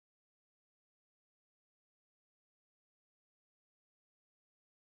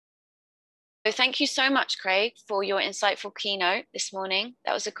So thank you so much, Craig, for your insightful keynote this morning.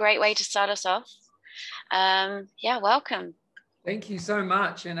 That was a great way to start us off. Yeah, welcome. Thank you so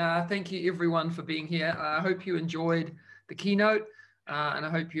much. And thank you everyone for being here. I hope you enjoyed the keynote and I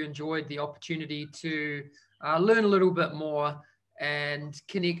hope you enjoyed the opportunity to learn a little bit more and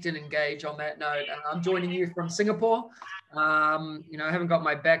connect and engage on that note. I'm joining you from Singapore. I haven't got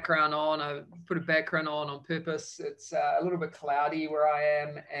my background on. I put a background on purpose. It's a little bit cloudy where I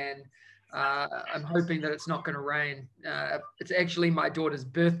am, and I'm hoping that it's not going to rain. It's actually my daughter's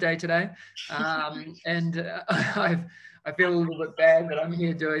birthday today. And I feel a little bit bad that I'm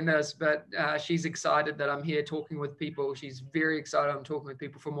here doing this, but she's excited that I'm here talking with people. She's very excited I'm talking with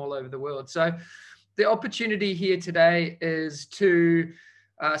people from all over the world. So the opportunity here today is to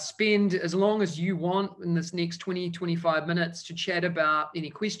spend as long as you want in this next 20, 25 minutes to chat about any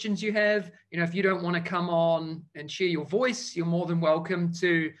questions you have. If you don't want to come on and share your voice, you're more than welcome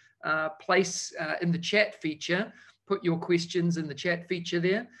to place in the chat feature, put your questions in the chat feature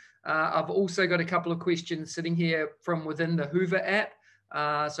there. I've also got a couple of questions sitting here from within the Hoover app.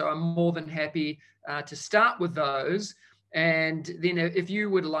 So I'm more than happy to start with those. And then if you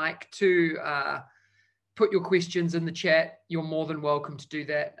would like to put your questions in the chat, you're more than welcome to do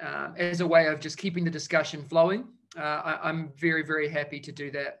that as a way of just keeping the discussion flowing. I'm very, very happy to do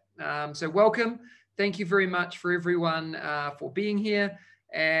that. So welcome. Thank you very much for everyone for being here.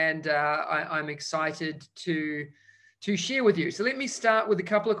 And I'm excited to share with you. So let me start with a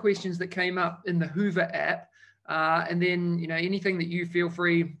couple of questions that came up in the Hoover app. And then, anything that you feel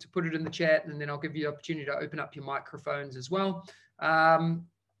free to put it in the chat, and then I'll give you the opportunity to open up your microphones as well.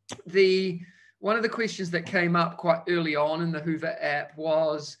 One of the questions that came up quite early on in the Hoover app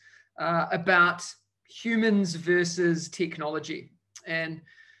was about humans versus technology. And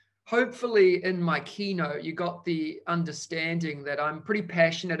hopefully in my keynote, you got the understanding that I'm pretty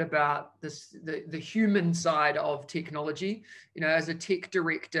passionate about the human side of technology. As a tech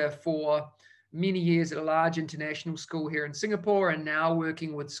director for many years at a large international school here in Singapore, and now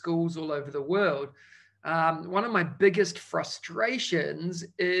working with schools all over the world, one of my biggest frustrations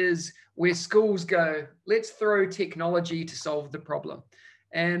is where schools go, let's throw technology to solve the problem.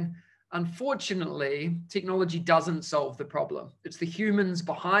 And unfortunately, technology doesn't solve the problem. It's the humans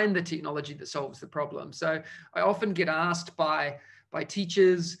behind the technology that solves the problem. So I often get asked by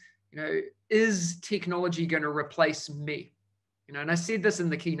teachers, is technology going to replace me? And I said this in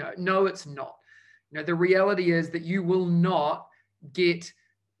the keynote, no, it's not. The reality is that you will not get,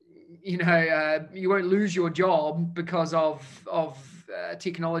 you won't lose your job because of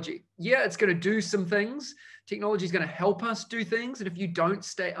technology. Yeah, it's going to do some things. Technology is going to help us do things. And if you don't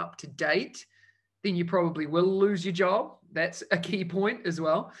stay up to date, then you probably will lose your job. That's a key point as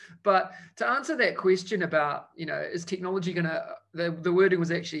well. But to answer that question about, is technology going to, the wording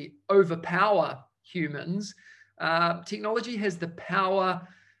was actually overpower humans. Technology has the power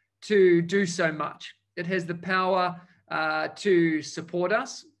to do so much. It has the power to support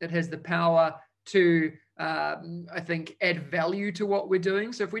us. It has the power to, I think, add value to what we're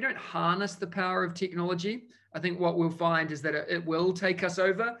doing. So if we don't harness the power of technology, I think what we'll find is that it will take us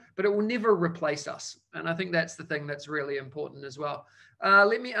over, but it will never replace us. And I think that's the thing that's really important as well.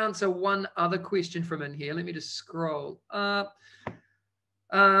 Let me answer one other question from in here. Let me just scroll up.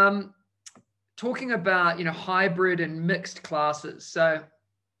 Talking about, hybrid and mixed classes. So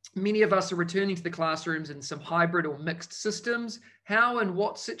many of us are returning to the classrooms in some hybrid or mixed systems. How and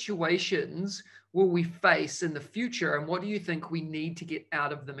what situations will we face in the future? And what do you think we need to get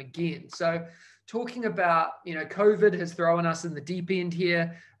out of them again? So talking about, COVID has thrown us in the deep end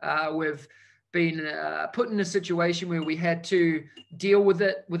here. We've been put in a situation where we had to deal with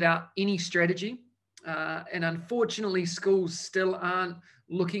it without any strategy. And unfortunately, schools still aren't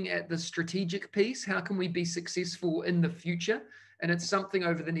looking at the strategic piece. How can we be successful in the future? And it's something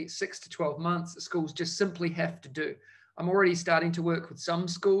over the next 6 to 12 months that schools just simply have to do. I'm already starting to work with some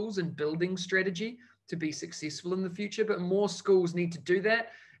schools in building strategy to be successful in the future, but more schools need to do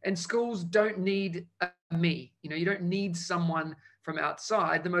that. And schools don't need me. You don't need someone from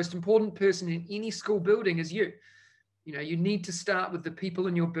outside. The most important person in any school building is you. You need to start with the people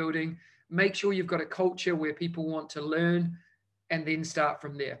in your building. Make sure you've got a culture where people want to learn, and then start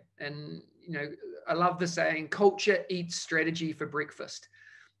from there. And, I love the saying, culture eats strategy for breakfast.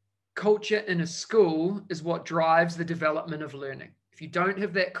 Culture in a school is what drives the development of learning. If you don't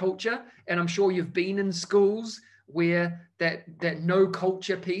have that culture, and I'm sure you've been in schools where that no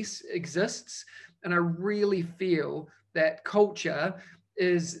culture piece exists, and I really feel that culture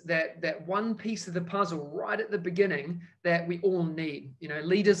is that one piece of the puzzle right at the beginning that we all need.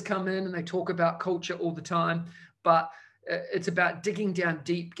 Leaders come in and they talk about culture all the time, but It's about digging down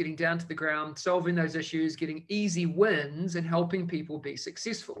deep, getting down to the ground, solving those issues, getting easy wins, and helping people be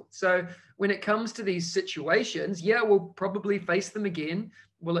successful. So when it comes to these situations, yeah, we'll probably face them again.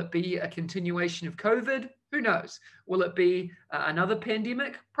 Will it be a continuation of COVID? Who knows? Will it be another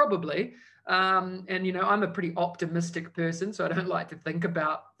pandemic? Probably. And, you know, I'm a pretty optimistic person, so I don't like to think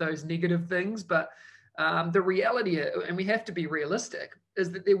about those negative things. But the reality, and we have to be realistic, is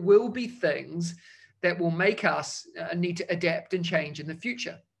that there will be things that will make us need to adapt and change in the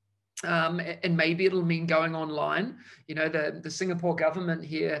future. And maybe it'll mean going online. You know, the Singapore government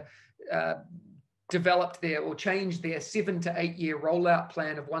here developed their or changed their 7 to 8 year rollout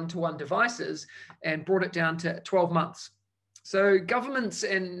plan of one-to-one devices and brought it down to 12 months. So governments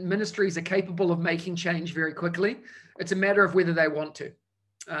and ministries are capable of making change very quickly. It's a matter of whether they want to.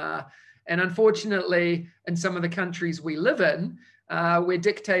 And unfortunately, in some of the countries we live in, we're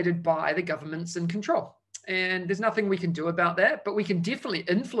dictated by the governments in control. And there's nothing we can do about that, but we can definitely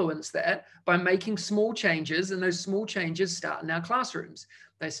influence that by making small changes. And those small changes start in our classrooms.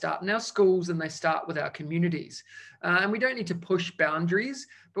 They start in our schools and they start with our communities. And we don't need to push boundaries,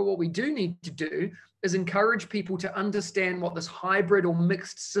 but what we do need to do is encourage people to understand what this hybrid or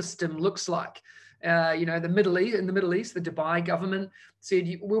mixed system looks like. You know, in the Middle East, the Dubai government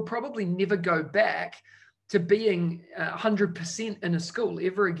said, we'll probably never go back to being 100% in a school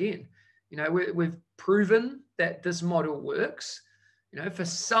ever again. You know, we've proven that this model works. You know, for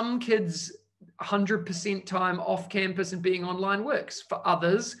some kids, 100% time off campus and being online works. For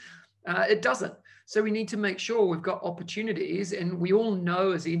others, it doesn't. So we need to make sure we've got opportunities, and we all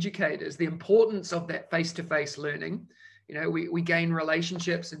know as educators the importance of that face-to-face learning. You know, we gain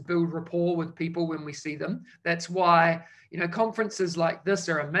relationships and build rapport with people when we see them. That's why, you know, conferences like this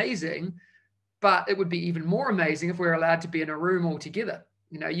are amazing, but it would be even more amazing if we're allowed to be in a room all together.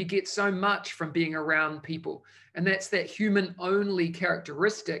 You know, you get so much from being around people, and that's that human-only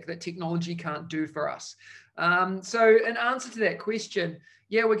characteristic that technology can't do for us. So in answer to that question,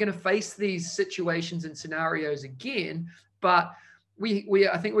 yeah, we're going to face these situations and scenarios again, but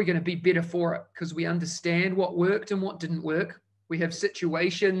I think we're going to be better for it because we understand what worked and what didn't work. We have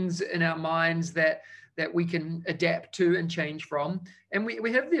situations in our minds that we can adapt to and change from. And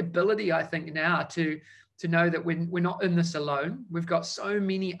we have the ability, I think, now to know that we're not in this alone. We've got so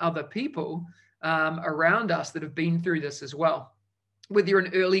many other people around us that have been through this as well. Whether you're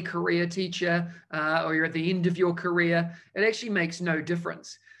an early career teacher or you're at the end of your career, it actually makes no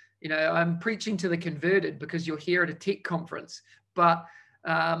difference. You know, I'm preaching to the converted because you're here at a tech conference, but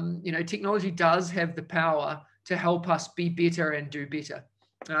you know, technology does have the power to help us be better and do better.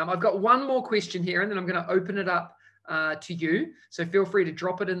 I've got one more question here, and then I'm going to open it up to you. So feel free to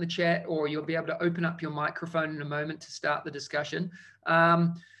drop it in the chat, or you'll be able to open up your microphone in a moment to start the discussion.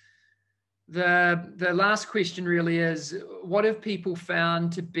 The last question really is, what have people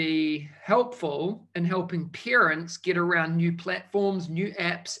found to be helpful in helping parents get around new platforms, new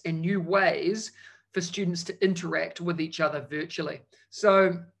apps, and new ways for students to interact with each other virtually?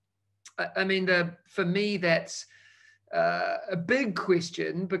 So, I mean, for me, that's a big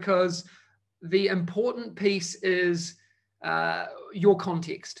question, because the important piece is your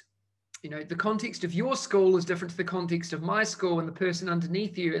context. You know, the context of your school is different to the context of my school and the person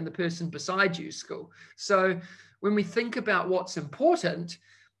underneath you and the person beside you's school. So when we think about what's important,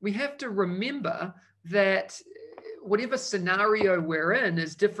 we have to remember that whatever scenario we're in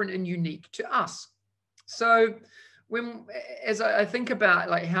is different and unique to us. So as I think about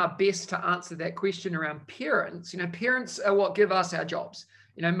like how best to answer that question around parents, you know, parents are what give us our jobs.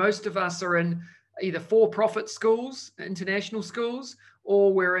 You know, most of us are in either for-profit schools, international schools,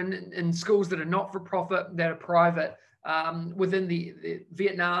 or we're in schools that are not for profit, that are private, within the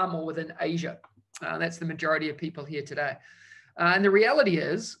Vietnam or within Asia. That's the majority of people here today. And the reality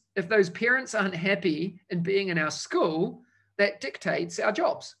is, if those parents aren't happy in being in our school, that dictates our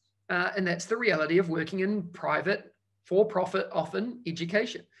jobs. And that's the reality of working in private, for-profit, often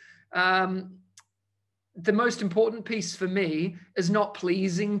education. The most important piece for me is not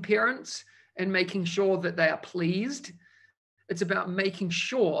pleasing parents and making sure that they are pleased. It's about making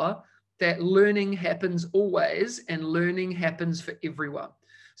sure that learning happens always, and learning happens for everyone.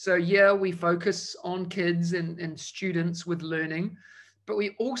 So yeah, we focus on kids and students with learning, but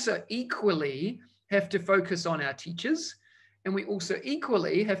we also equally have to focus on our teachers, and we also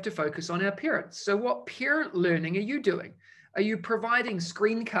equally have to focus on our parents. So what parent learning are you doing? Are you providing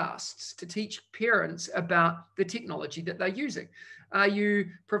screencasts to teach parents about the technology that they're using? Are you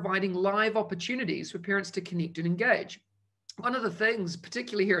providing live opportunities for parents to connect and engage? One of the things,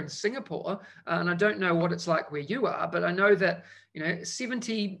 particularly here in Singapore, and I don't know what it's like where you are, but I know that, you know,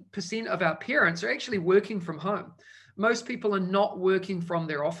 70% of our parents are actually working from home. Most people are not working from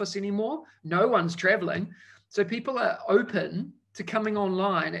their office anymore. No one's traveling. So people are open to coming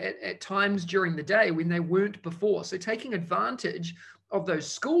online at times during the day when they weren't before. So taking advantage of those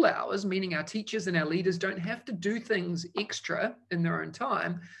school hours, meaning our teachers and our leaders don't have to do things extra in their own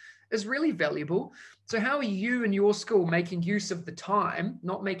time, is really valuable. So how are you and your school making use of the time,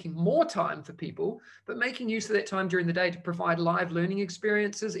 not making more time for people, but making use of that time during the day to provide live learning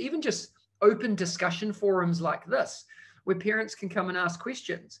experiences, even just open discussion forums like this, where parents can come and ask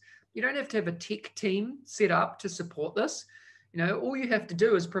questions? You don't have to have a tech team set up to support this. All you have to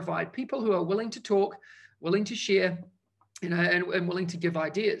do is provide people who are willing to talk, willing to share, and willing to give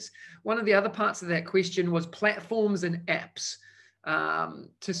ideas. One of the other parts of that question was platforms and apps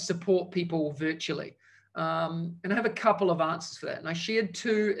to support people virtually. And I have a couple of answers for that. And I shared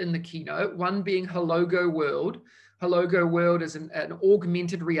two in the keynote, one being HelloGo World. HelloGo World is an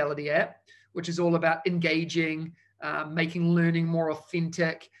augmented reality app, which is all about engaging, making learning more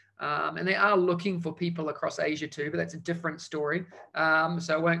authentic. And they are looking for people across Asia too, but that's a different story.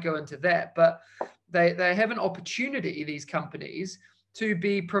 So I won't go into that. But they have an opportunity, these companies, to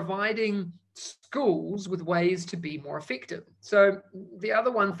be providing schools with ways to be more effective. So the other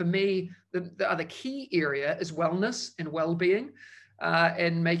one for me, the other key area is wellness and well-being,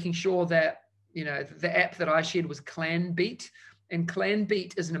 and making sure that, the app that I shared was ClanBeat. And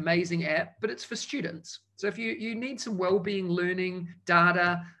ClanBeat is an amazing app, but it's for students. So if you need some well-being learning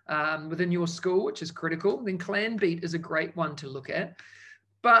data within your school, which is critical, then ClanBeat is a great one to look at.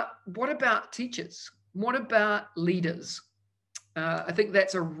 But what about teachers? What about leaders? I think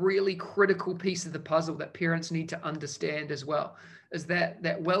that's a really critical piece of the puzzle that parents need to understand as well, is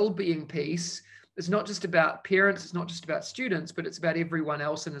that well-being piece is not just about parents, it's not just about students, but it's about everyone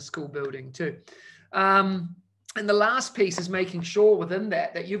else in a school building too. And the last piece is making sure within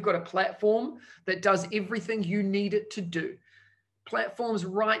that you've got a platform that does everything you need it to do. Platforms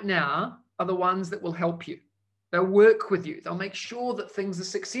right now are the ones that will help you. They'll work with you. They'll make sure that things are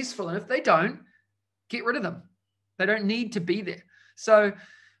successful. And if they don't, get rid of them. They don't need to be there. So,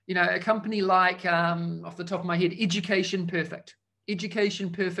 a company like, off the top of my head, Education Perfect. Education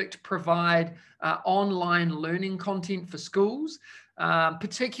Perfect provide online learning content for schools,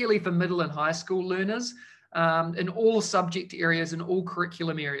 particularly for middle and high school learners, in all subject areas and all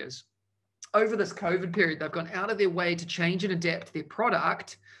curriculum areas. Over this COVID period, they've gone out of their way to change and adapt their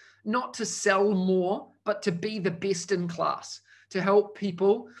product, not to sell more, but to be the best in class, to help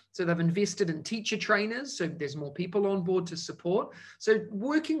people. So they've invested in teacher trainers, so there's more people on board to support. So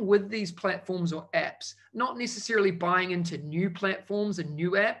working with these platforms or apps, not necessarily buying into new platforms and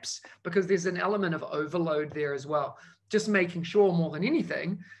new apps, because there's an element of overload there as well. Just making sure more than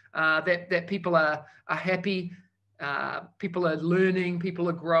anything that people are happy, people are learning, people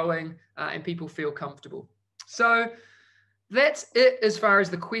are growing, and people feel comfortable. So that's it as far as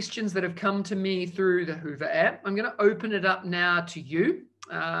the questions that have come to me through the Hoover app. I'm going to open it up now to you.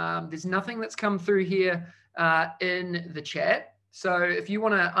 There's nothing that's come through here in the chat. So if you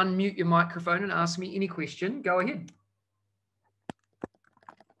want to unmute your microphone and ask me any question, go ahead.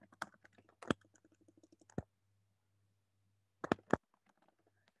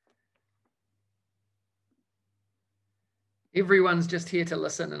 Everyone's just here to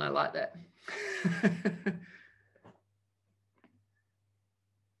listen, and I like that.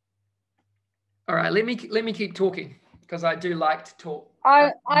 All right, let me keep talking, because I do like to talk.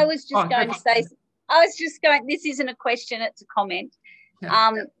 I was just going to say, this isn't a question, it's a comment.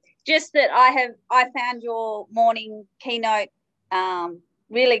 Yeah. Just that I found your morning keynote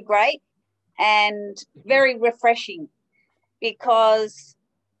really great and very refreshing, because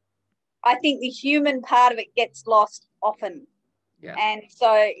I think the human part of it gets lost often. Yeah. And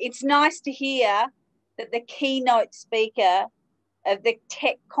so it's nice to hear that the keynote speaker of the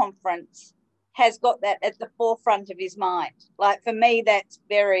tech conference has got that at the forefront of his mind. Like, for me,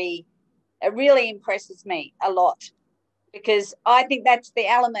 it really impresses me a lot, because I think that's the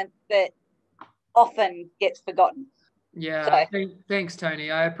element that often gets forgotten. Yeah, so. Thanks, Tony.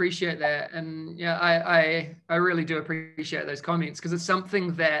 I appreciate that. And yeah, I really do appreciate those comments, because it's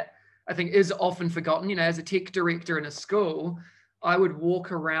something that I think is often forgotten. As a tech director in a school, I would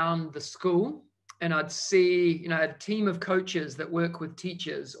walk around the school and I'd see, a team of coaches that work with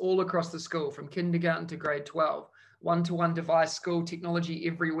teachers all across the school, from kindergarten to grade 12, one-to-one device school, technology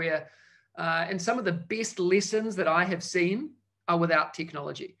everywhere. And some of the best lessons that I have seen are without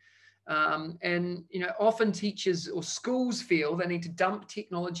technology. And often teachers or schools feel they need to dump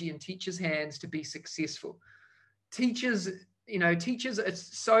technology in teachers' hands to be successful. Teachers are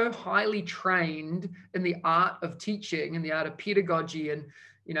so highly trained in the art of teaching and the art of pedagogy, and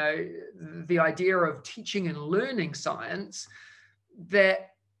the idea of teaching and learning science,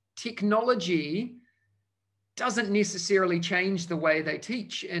 that technology doesn't necessarily change the way they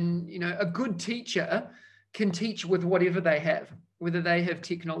teach. And, a good teacher can teach with whatever they have, whether they have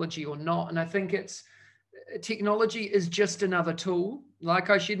technology or not. And I think technology is just another tool. Like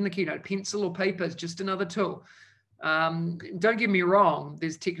I shared in the keynote, pencil or paper is just another tool. Don't get me wrong,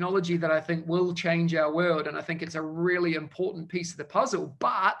 there's technology that I think will change our world. And I think it's a really important piece of the puzzle,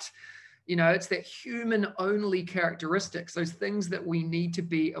 but it's that human only characteristics, those things that we need to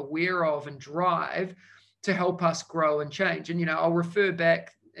be aware of and drive to help us grow and change. And, I'll refer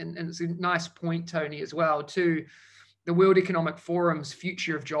back, and it's a nice point, Tony, as well, to the World Economic Forum's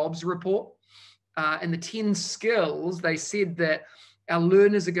Future of Jobs report. And the 10 skills they said that our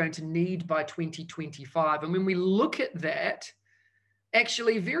learners are going to need by 2025. And when we look at that,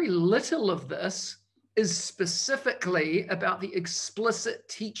 actually very little of this is specifically about the explicit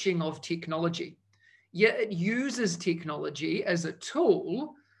teaching of technology. Yet it uses technology as a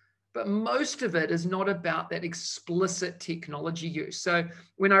tool, but most of it is not about that explicit technology use. So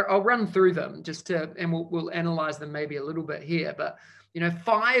I'll run through them and we'll analyze them maybe a little bit here, but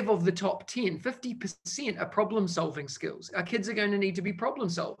 5 of the top 10, 50% are problem solving skills. Our kids are going to need to be problem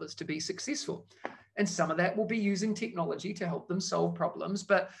solvers to be successful. And some of that will be using technology to help them solve problems,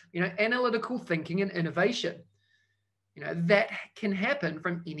 but analytical thinking and innovation, that can happen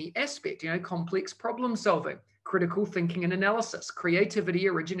from any aspect, complex problem solving, critical thinking and analysis, creativity,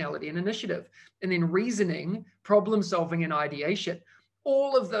 originality, and initiative, and then reasoning, problem solving, and ideation.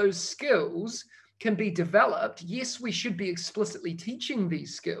 All of those skills can be developed. Yes, we should be explicitly teaching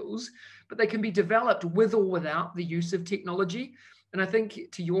these skills, but they can be developed with or without the use of technology. And I think,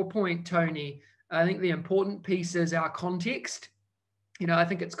 to your point, Tony, I think the important piece is our context. I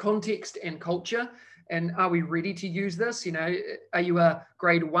think it's context and culture. And are we ready to use this? Are you a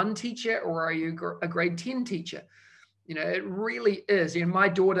grade 1 teacher or are you a grade 10 teacher? It really is. My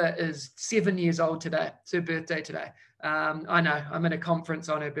daughter is 7 years old today. It's her birthday today. I know I'm at a conference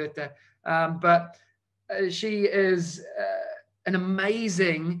on her birthday. But she is an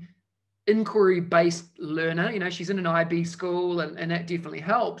amazing inquiry-based learner. She's in an IB school and that definitely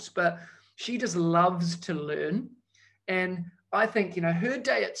helps, but she just loves to learn. And I think, her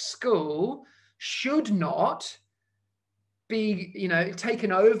day at school should not be,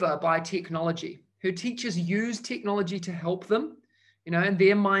 taken over by technology. Her teachers use technology to help them, and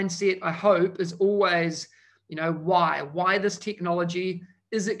their mindset, I hope, is always, why this technology?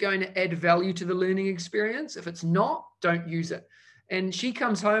 Is it going to add value to the learning experience? If it's not, don't use it. And she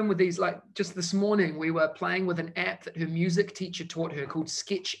comes home with these, like just this morning, we were playing with an app that her music teacher taught her called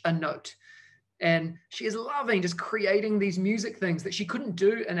Sketch a Note. And she is loving just creating these music things that she couldn't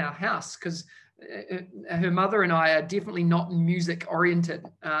do in our house because her mother and I are definitely not music oriented.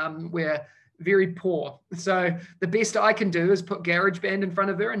 We're very poor. So the best I can do is put GarageBand in front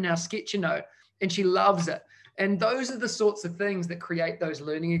of her and now Sketch a Note. And she loves it. And those are the sorts of things that create those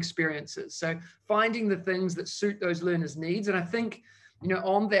learning experiences. So finding the things that suit those learners' needs. And I think,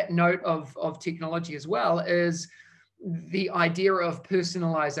 on that note of technology as well, is the idea of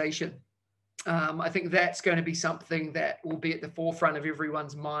personalization. I think that's going to be something that will be at the forefront of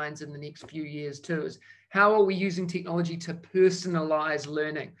everyone's minds in the next few years too, is how are we using technology to personalize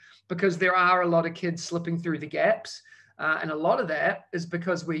learning? Because there are a lot of kids slipping through the gaps. And a lot of that is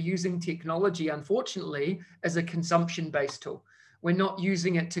because we're using technology, unfortunately, as a consumption-based tool. We're not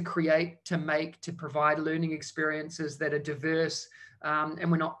using it to create, to make, to provide learning experiences that are diverse,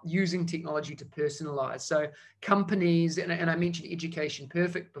 and we're not using technology to personalize. So companies, and I mentioned Education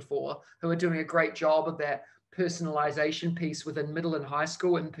Perfect before, who are doing a great job of that personalization piece within middle and high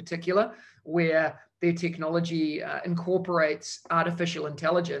school in particular, where their technology incorporates artificial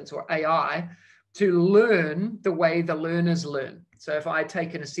intelligence or AI to learn the way the learners learn. So if I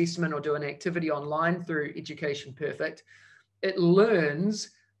take an assessment or do an activity online through Education Perfect, it learns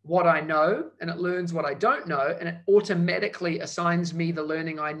what I know and it learns what I don't know, and it automatically assigns me the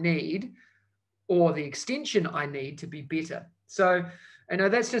learning I need or the extension I need to be better. So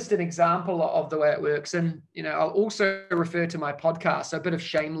that's just an example of the way it works. And I'll also refer to my podcast, so a bit of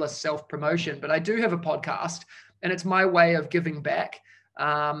shameless self-promotion, but I do have a podcast and it's my way of giving back.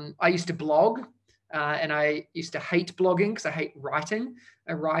 I used to blog. And I used to hate blogging because I hate writing.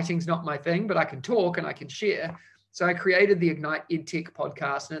 Writing's not my thing, but I can talk and I can share. So I created the Ignite EdTech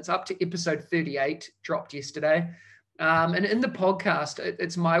podcast, and it's up to episode 38, dropped yesterday. And in the podcast,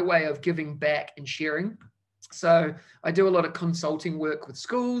 it's my way of giving back and sharing. So I do a lot of consulting work with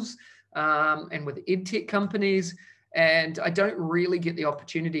schools and with EdTech companies. And I don't really get the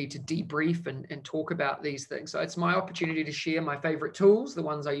opportunity to debrief and talk about these things. So it's my opportunity to share my favorite tools, the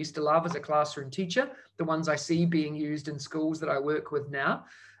ones I used to love as a classroom teacher, the ones I see being used in schools that I work with now.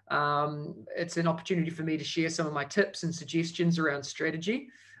 It's an opportunity for me to share some of my tips and suggestions around strategy.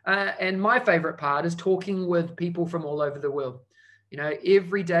 And my favorite part is talking with people from all over the world. You know,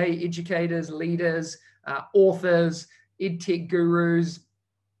 everyday educators, leaders, authors, edtech gurus,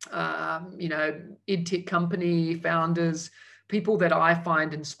 you know, edtech company founders, people that I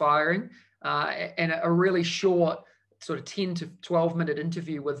find inspiring, and a really short sort of 10 to 12 minute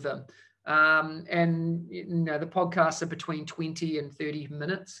interview with them. And, you know, the podcasts are between 20 and 30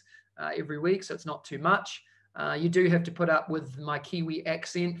 minutes every week, so it's not too much. You do have to put up with my Kiwi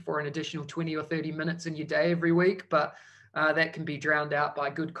accent for an additional 20 or 30 minutes in your day every week, but that can be drowned out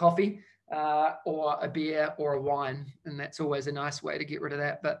by good coffee. Or a beer or a wine. And that's always a nice way to get rid of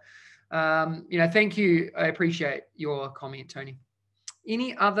that. But, you know, thank you. I appreciate your comment, Tony.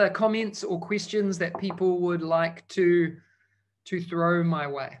 Any other comments or questions that people would like to throw my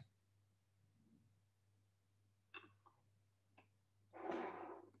way?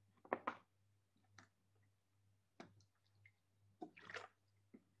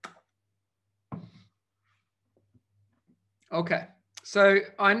 Okay. So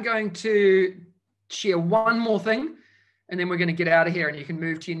I'm going to share one more thing, and then we're going to get out of here and you can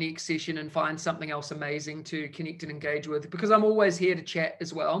move to your next session and find something else amazing to connect and engage with, because I'm always here to chat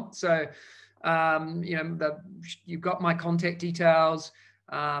as well. So, you know, you've got my contact details.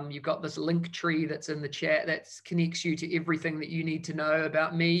 You've got this link tree that's in the chat that connects you to everything that you need to know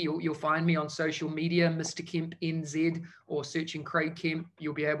about me. You'll find me on social media, Mr. Kemp NZ, or searching Craig Kemp.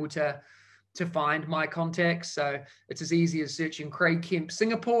 You'll be able to find my contacts. So it's as easy as searching Craig Kemp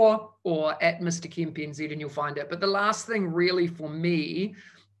Singapore or at Mr. Kemp NZ, and you'll find it. But the last thing really for me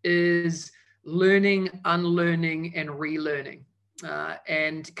is learning, unlearning, and relearning.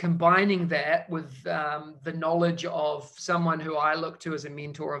 And combining that with the knowledge of someone who I look to as a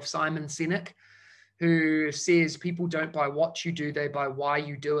mentor, of Simon Sinek, who says people don't buy what you do, they buy why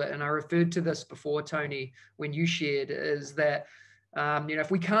you do it. And I referred to this before, Tony, when you shared, is that you know,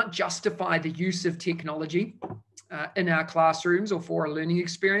 if we can't justify the use of technology in our classrooms or for a learning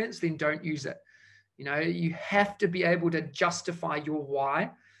experience, then don't use it. You know, you have to be able to justify your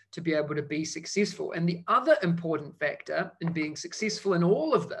why to be able to be successful. And the other important factor in being successful in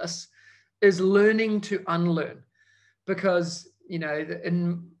all of this is learning to unlearn. Because, you know,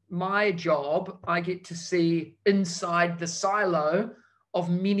 in my job, I get to see inside the silo of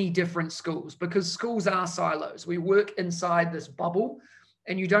many different schools, because schools are silos. We work inside this bubble,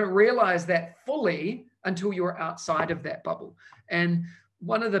 and you don't realize that fully until you're outside of that bubble. And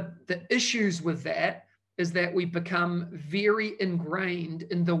one of the issues with that is that we become very ingrained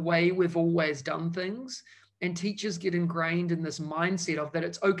in the way we've always done things. And teachers get ingrained in this mindset of that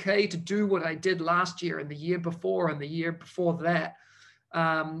it's okay to do what I did last year and the year before and the year before that.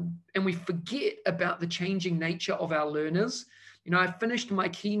 And we forget about the changing nature of our learners. You know, I finished my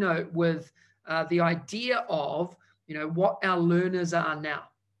keynote with the idea of, you know, what our learners are now.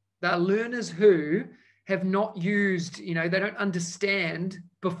 They're learners who have not used, you know, they don't understand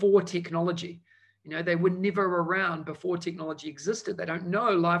before technology. You know, they were never around before technology existed. They don't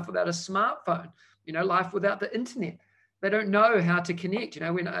know life without a smartphone, you know, life without the internet. They don't know how to connect. You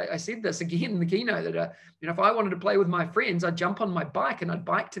know, when I said this again in the keynote, that, you know, if I wanted to play with my friends, I'd jump on my bike and I'd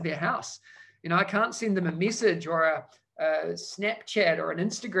bike to their house. You know, I can't send them a message or a Snapchat or an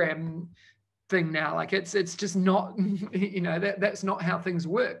Instagram thing now. Like it's just not, you know, that's not how things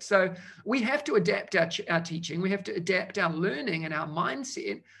work. So we have to adapt our teaching. We have to adapt our learning and our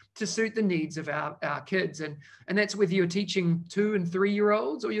mindset to suit the needs of our kids. And that's whether you're teaching 2 and 3 year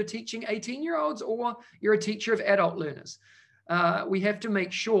olds, or you're teaching 18-year-olds, or you're a teacher of adult learners. We have to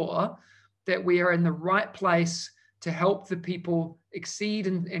make sure that we are in the right place to help the people exceed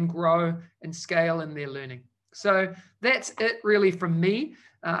and grow and scale in their learning. So that's it really from me.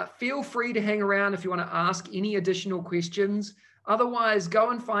 Feel free to hang around if you want to ask any additional questions. Otherwise,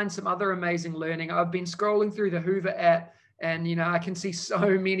 go and find some other amazing learning. I've been scrolling through the Hoover app, and, you know, I can see so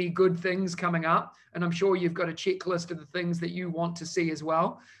many good things coming up, and I'm sure you've got a checklist of the things that you want to see as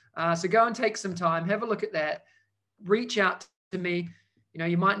well. So go and take some time, have a look at that, reach out to me. You know,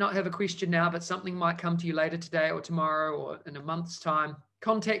 you might not have a question now, but something might come to you later today or tomorrow or in a month's time.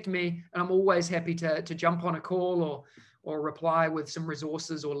 Contact me, and I'm always happy to jump on a call or reply with some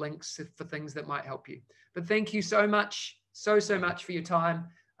resources or links for things that might help you. But thank you so much, so much for your time.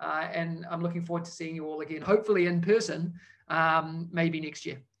 And I'm looking forward to seeing you all again, hopefully in person, maybe next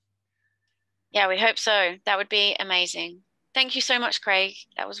year. Yeah, we hope so. That would be amazing. Thank you so much, Craig.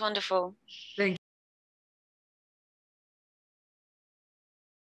 That was wonderful. Thank you.